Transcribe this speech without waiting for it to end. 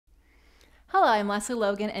Hello, I'm Lesley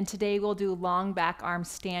Logan, and today we'll do long back arm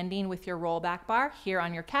standing with your roll back bar here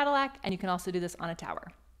on your Cadillac, and you can also do this on a tower.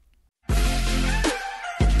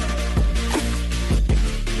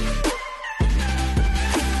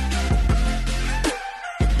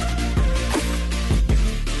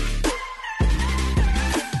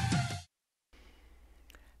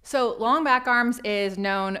 So long back arms is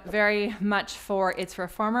known very much for its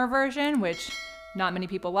reformer version, which not many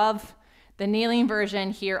people love. The kneeling version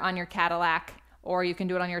here on your Cadillac, or you can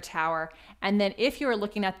do it on your tower. And then if you are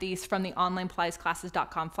looking at these from the online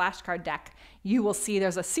pilatesclasses.com flashcard deck, you will see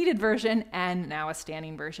there's a seated version and now a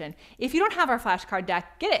standing version. If you don't have our flashcard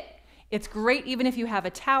deck, get it. It's great even if you have a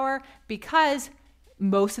tower because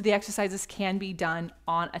most of the exercises can be done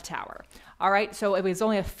on a tower. All right, so it was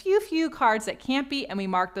only a few cards that can't be, and we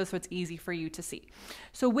marked those so it's easy for you to see.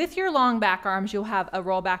 So with your long back arms, you'll have a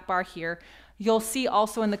roll back bar here. You'll see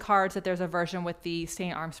also in the cards that there's a version with the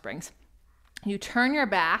standing arm springs. You turn your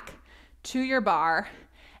back to your bar,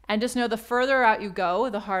 and just know the further out you go,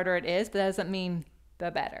 the harder it is, but that doesn't mean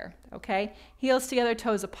the better, okay? Heels together,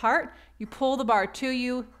 toes apart. You pull the bar to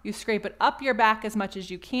you, you scrape it up your back as much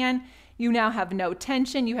as you can. You now have no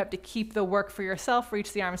tension. You have to keep the work for yourself.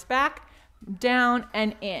 Reach the arms back, down,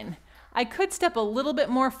 and in. I could step a little bit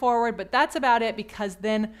more forward, but that's about it because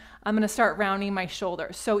then I'm gonna start rounding my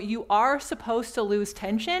shoulders. So you are supposed to lose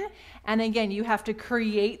tension. And again, you have to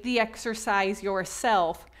create the exercise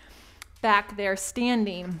yourself back there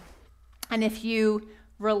standing. And if you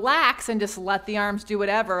relax and just let the arms do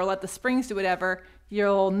whatever, or let the springs do whatever,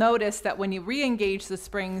 you'll notice that when you re-engage the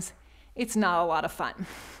springs, it's not a lot of fun.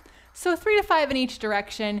 So 3 to 5 in each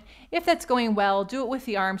direction. If that's going well, do it with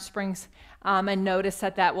the arm springs and notice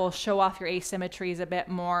that that will show off your asymmetries a bit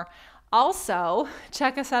more. Also,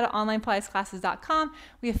 check us out at onlinepilatesclasses.com.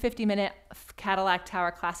 We have 50-minute Cadillac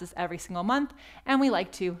tower classes every single month, and we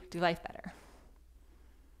like to do life better.